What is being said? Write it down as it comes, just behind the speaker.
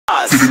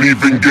bus. Didn't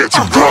even get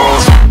to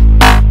cross.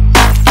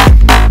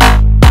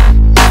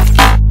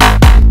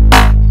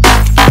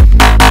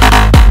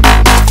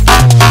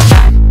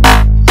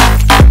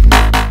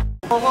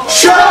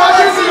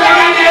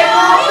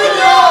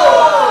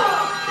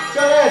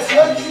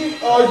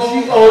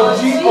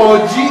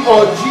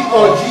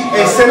 Oggi,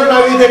 e se non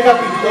avete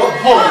capito,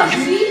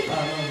 oggi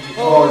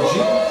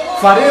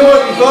faremo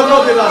il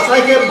ritorno della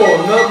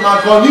saikebon, ma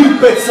con il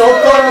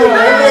pezzotto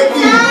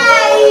dell'NI.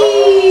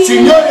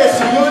 Signori e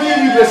signori,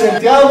 vi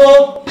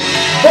presentiamo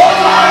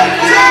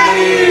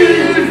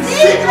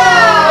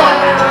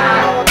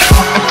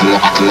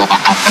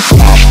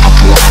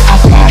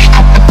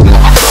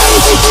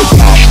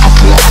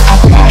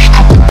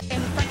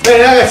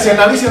Bene ragazzi,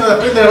 Annalisa è andata a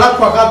prendere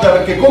l'acqua calda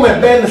perché come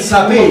ben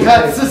sapete...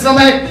 Cazzo si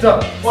mette!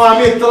 Ma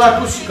mettola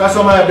così,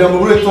 casomai abbiamo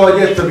pure il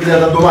tovaglietto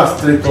pigliato a domani,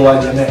 stretto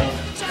tovaglietto.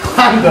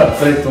 Quando?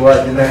 Stretto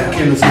tovaglietto,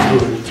 perché non si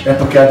trovi? È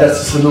perché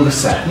adesso se non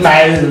sai.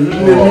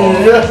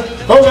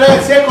 Comunque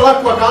ragazzi, ecco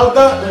l'acqua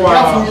calda.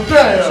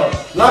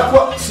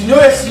 L'acqua,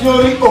 signore e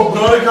signori,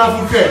 bravo la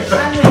furchetta.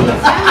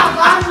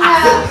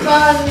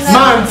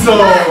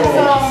 Manzo!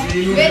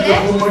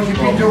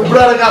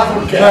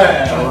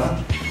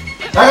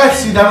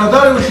 Ragazzi, da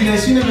notare un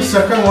cinesino che sta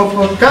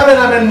accanto.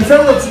 Cameraman, mi fai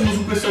uno zoom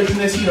su questo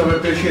cinesino per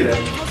piacere?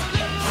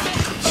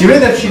 Si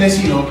vede il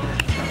cinesino?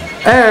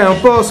 È un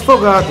po'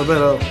 sfogato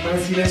però. È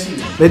un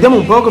cinesino. Vediamo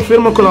un po',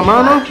 fermo con la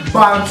mano.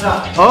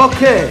 Banza!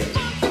 Ok.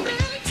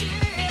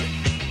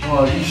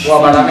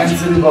 Ma la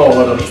mensa di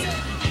povero.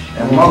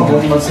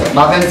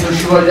 Ma penso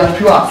ci voglia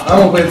più acqua.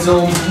 No,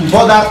 penso un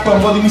po' d'acqua,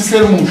 un po' di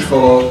mister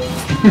muscolo.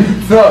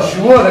 No, ci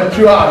vuole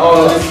più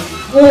acqua.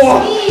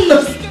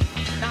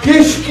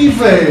 Che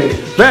schifo!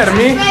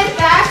 Fermi?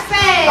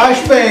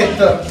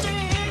 Aspetta!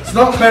 Se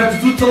no perdi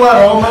tutta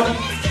l'aroma.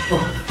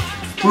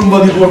 Pure un po'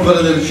 di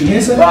polvere del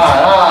cinese.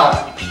 Vai.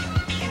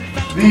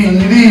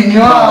 Vigni,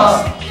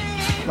 va.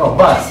 No,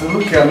 basta,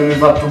 perché avevi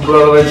fatto un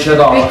bravo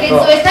vencitore? Perché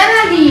dove sta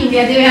la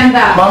linea deve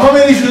andare. Ma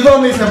come dici tu,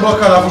 mi sei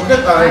bloccata la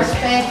forchetta?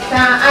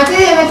 Aspetta, a te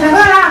devi mettere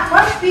ancora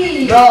l'acqua,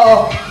 figlio.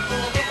 No!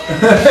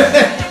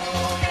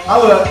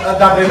 Allora,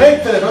 da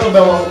premettere però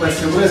dobbiamo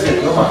essere pure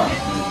serio,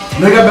 ma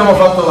noi che abbiamo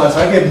fatto la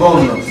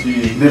saikebon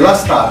della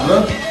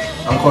Star,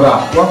 ancora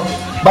acqua,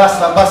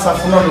 basta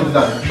affumare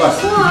l'utilizzate,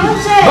 basta. No, non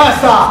c'è.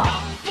 Basta!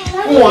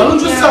 Non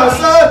ci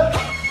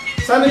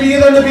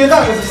stanno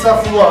pietà che si sta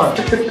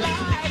affumando.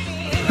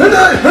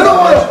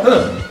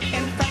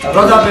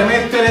 Però da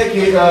premettere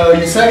che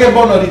il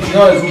saikebon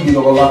originale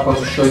subito con l'acqua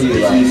si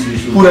scioglieva,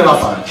 pure la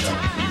faccia.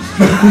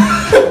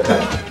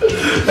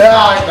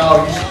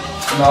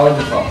 No,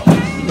 voglio fare.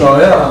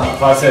 No,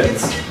 fa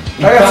senso.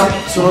 Ragazzi,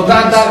 sono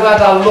tanta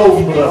grata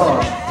all'ombra. No.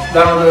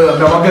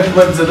 Abbiamo anche il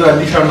tutorial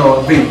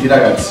 19-20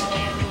 ragazzi.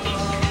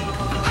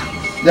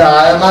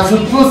 Dai, ma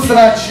su questo è un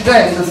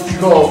accidente sti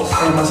cosi.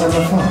 Ma sai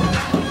da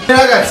fare?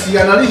 Ragazzi,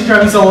 Annalisa ci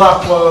ha messo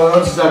l'acqua,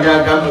 non si sa che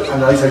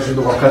Annalisa ha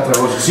facendo qualche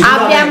altra cosa.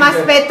 Abbiamo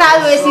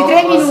aspettato questi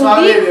 3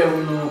 minuti.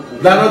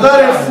 Da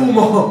notare il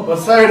fumo.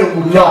 Posso avere un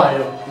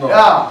cucchiaio? No.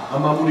 A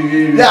mamuri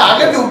che...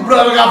 Che è un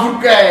bravo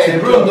caffè. Sei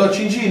pronto al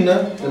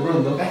cin? Sei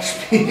pronto?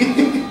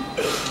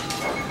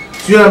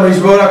 Signora, mi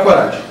sbora l'acqua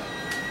arancia.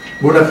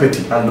 Buon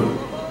appetito.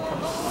 Allora.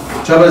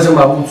 C'ha preso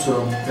una puzza?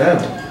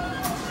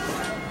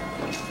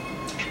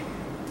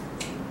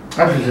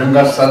 Ci sono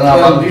gassato una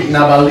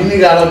pallina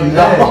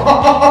carolina.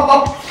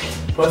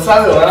 Posso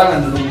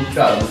veramente un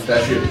cucchiaio,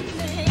 piacere.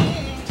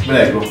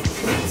 Prego.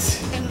 Grazie.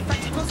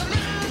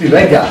 Sì,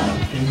 vegano.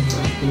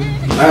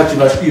 Ci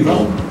fa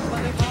schifo.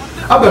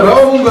 Vabbè, però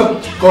comunque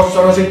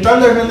costano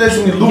 70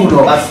 centesimi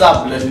l'uno. La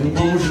stabile, non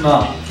può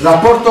cucinare.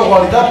 Rapporto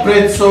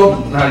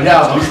qualità-prezzo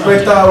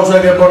rispetto alla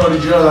saikebon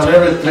originale da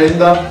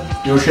 9,30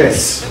 io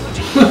cesso.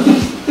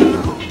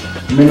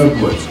 Meno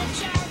 2.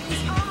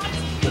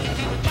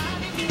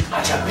 Ma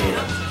c'è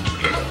appena.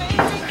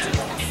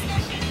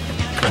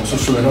 Non so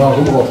se ne va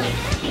un po'.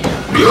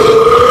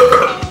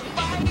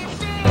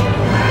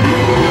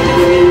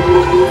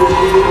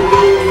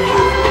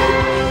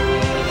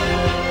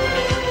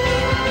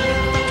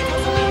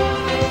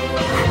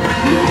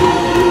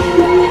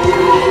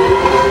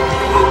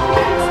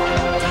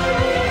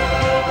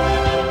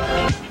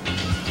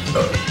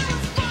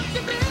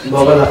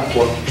 Nuova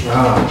d'acqua.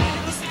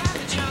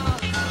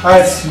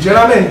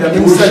 Sinceramente a me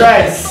mi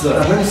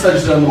sta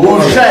girando un po'.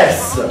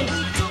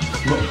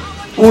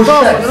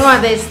 Stomaco, non a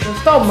destra,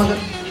 stomaco.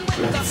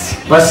 Grazie.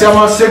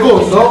 Passiamo al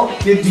secondo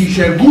che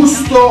dice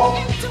gusto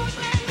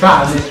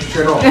cane,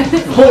 cioè no,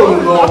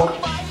 pollo.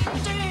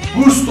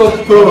 Gusto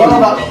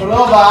pollo.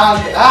 Prova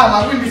anche.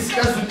 Ma quindi in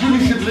questo caso tu mi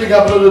ci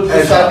frega proprio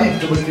di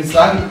salito perché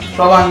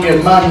prova anche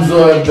il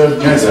manzo e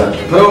verdura. Esatto.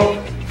 Però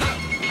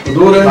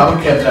odore. Ma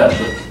perché è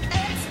verde?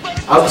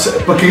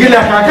 Perché che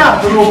l'ha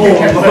cacato il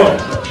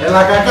pollo. È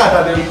la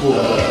cacata del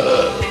pollo.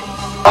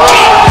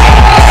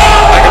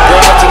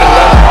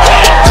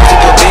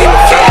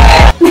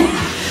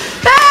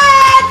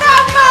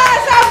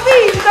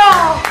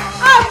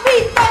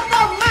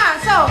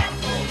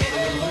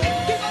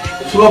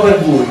 Solo per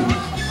voi.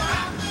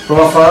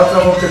 Prova a fare l'altra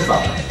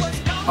forchettata.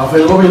 Ma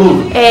fai proprio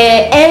lui.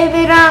 È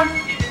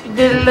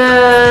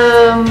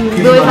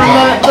dove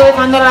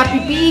fanno la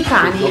pipì i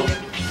cani.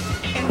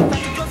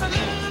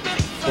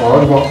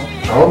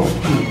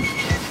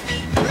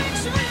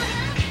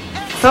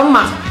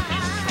 Insomma,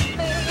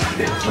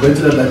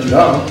 pensi da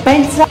girare?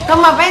 pensa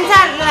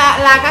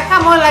alla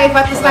caccamolla che hai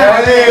fatto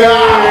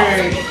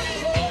stanotte.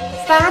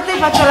 Stanotte hai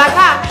fatto la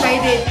cacca, hai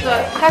detto,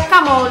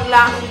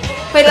 caccamolla,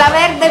 quella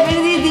verde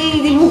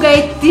di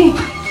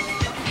buchetti.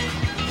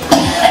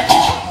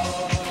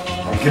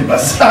 Che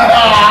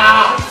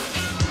bastardo!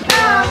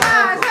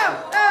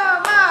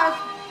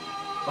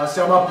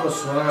 Passiamo al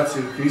prossimo ragazzi,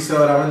 perché questo è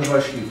veramente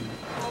facile.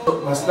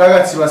 Ma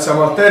ragazzi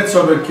passiamo al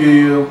terzo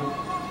perché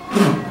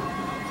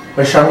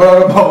esce ancora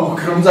roba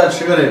bocca, non sa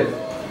cercare.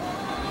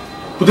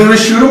 Poteva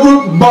uscire pure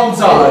un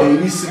bonsai,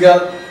 visto che... A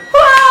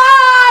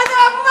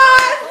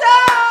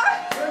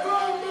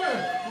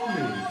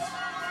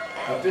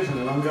te ce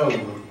ne manca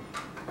uno.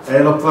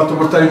 L'ho fatto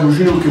portare in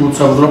cucina perché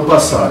puzzavo troppo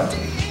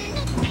assai.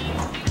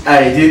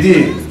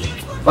 Tieni.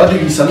 Guarda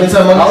che sta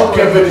mezza mano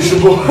che finisce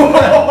poco.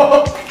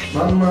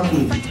 Mamma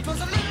mia.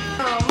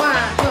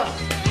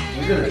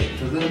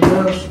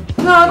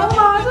 No,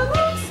 tomato, no.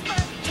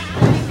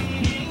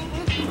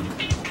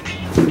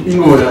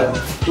 Ingoia.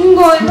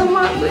 Ingoia,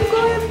 tomato,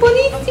 ingoia, è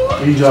buonissimo.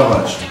 E già la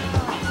faccio.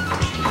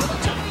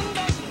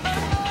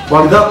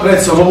 Qualità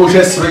prezzo proprio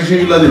cesso per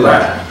quella di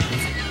là.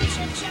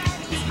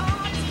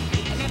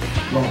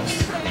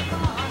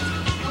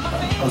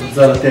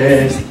 Alza la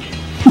testa.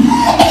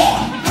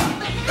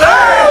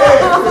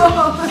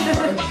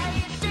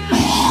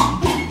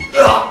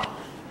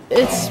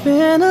 It's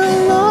been a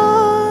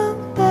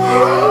long day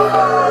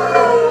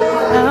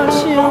without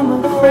you,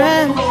 my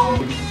friend.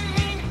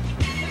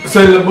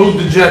 Se il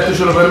budget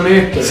ce lo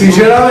permette.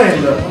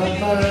 Sinceramente.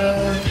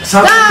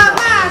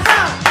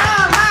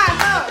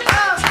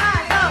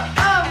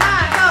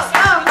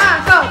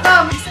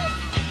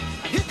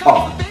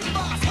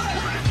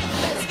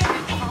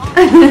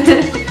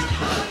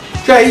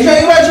 Cioè,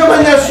 io faccio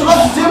mangiare solo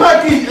insieme a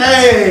chi?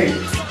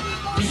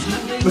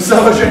 Mi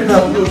sta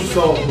facendo lo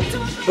stomaco.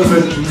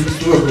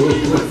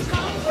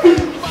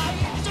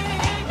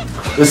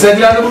 Mi stai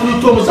tirando con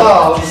tutto lo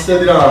sale, mi stai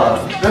tirando.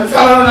 Non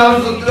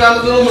sto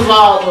tirando solo lo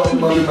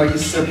sale. Ma che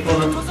sei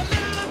proprio...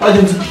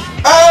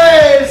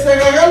 stai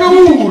cagando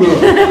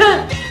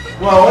pure!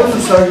 Ma oggi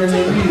sta facendo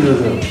il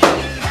video. Che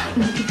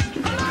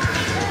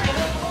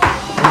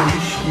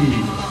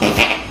schifo.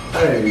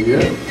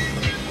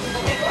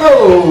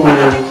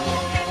 Oh!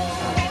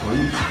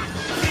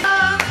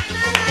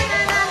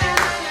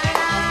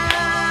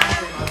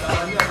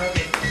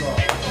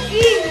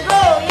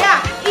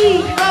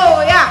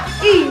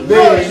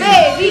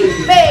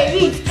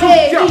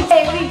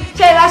 Bevi,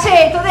 c'è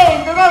l'aceto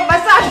dentro, col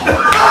massaggio.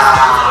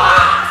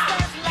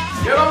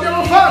 Ce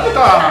l'abbiamo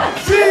fatta!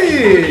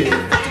 Sì!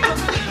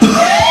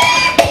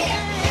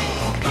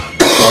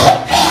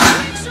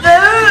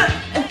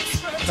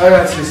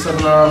 Ragazzi, è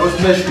stata una cosa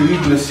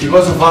incredibile, queste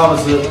cose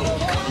famose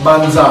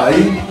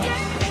banzai.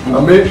 A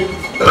me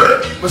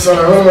questa è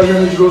una cosa che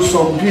mi dico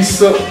un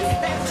kiss.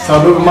 Sta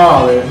proprio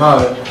male.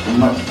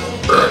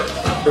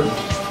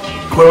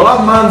 Quello là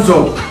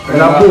manzo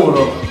era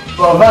buono.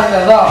 Ma vai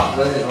a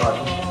dare!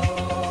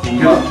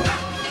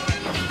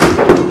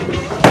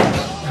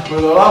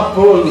 Quello là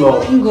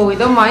pollo!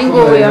 Ingoia, ma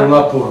ingoia! Quello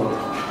là pollo!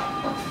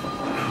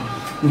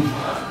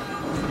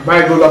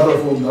 Vai con la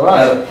profonda,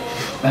 vai!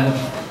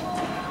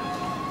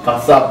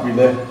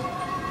 Passabile.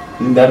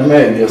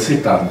 Intermedio.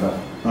 70.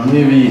 Non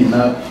mi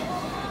vinna.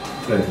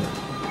 30.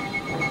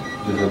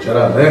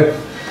 Esagerate,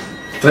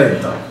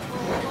 30.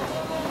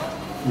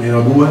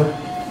 Meno 2.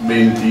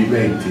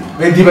 20%.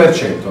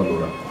 20%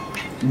 allora.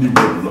 Di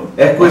pollo.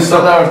 E questo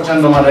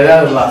 80%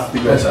 materiale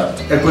elastico.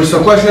 Esatto. E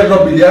questo qua c'è il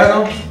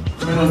robigliano?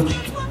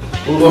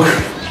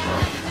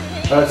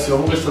 Ragazzi,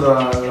 comunque è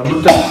stata una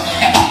brutta.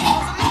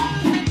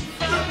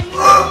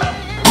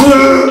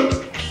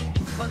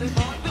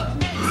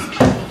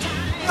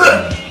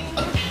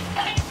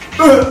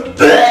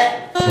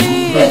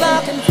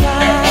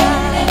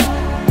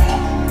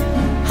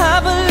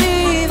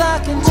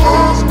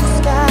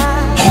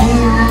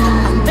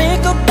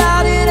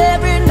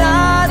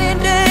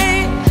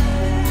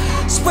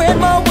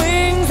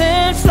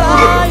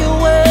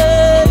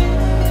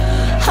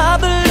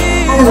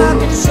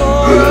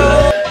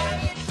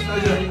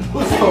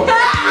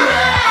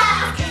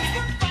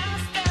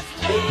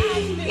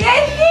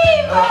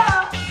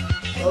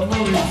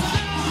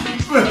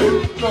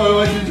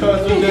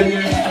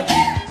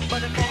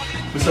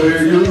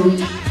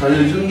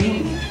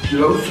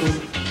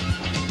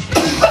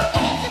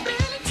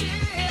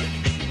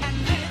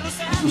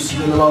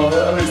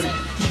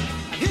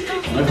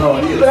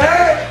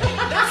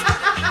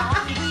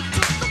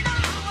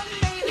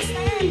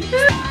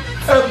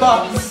 E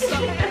basta!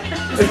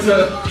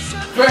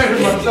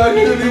 Ferma,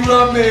 stai di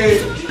una a me!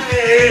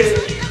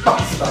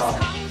 Basta!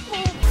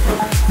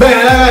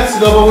 Bene ragazzi,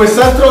 dopo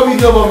quest'altro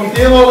video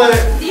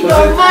vomitevole di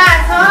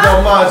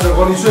Tommaso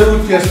con i suoi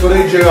ultimi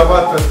scoreggi che ha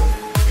fatto,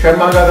 ci è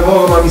mancato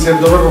poco, ma mi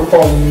sento proprio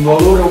con un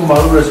dolore e un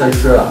malore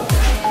esagerato.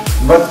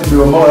 Infatti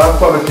bevo un po'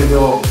 d'acqua perché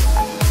devo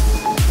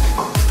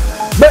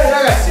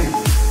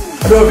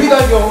Abbiamo finito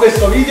anche con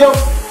questo video.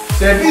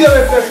 Se il video vi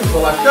è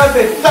piaciuto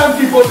lasciate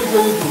tanti pollici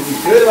su,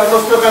 iscrivetevi al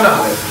nostro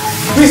canale.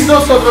 Qui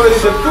sotto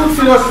troverete tutti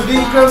i nostri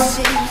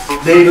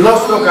link del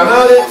nostro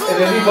canale e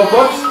dell'info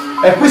box.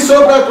 E qui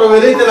sopra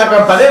troverete la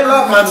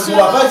campanella, ma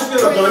sulla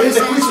pagina la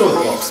troverete qui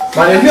sotto.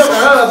 Ma nel mio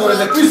canale la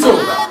troverete qui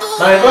sopra.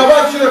 Ma nella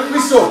pagina è qui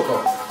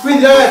sotto.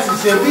 Quindi ragazzi,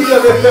 se il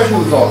video vi è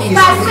piaciuto,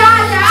 passate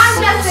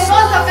anche al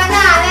secondo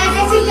canale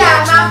che si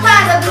chiama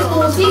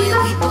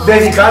Tutti,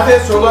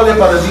 dedicate solo alle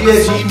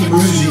parodie di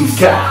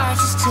musica.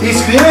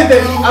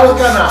 Iscrivetevi al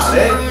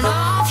canale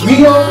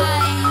mio,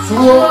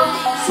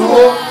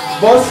 suo,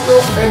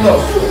 vostro e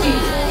nostro.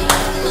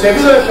 Se il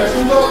video vi è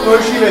piaciuto,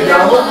 noi ci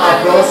vediamo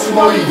al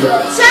prossimo video.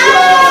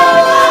 ciao!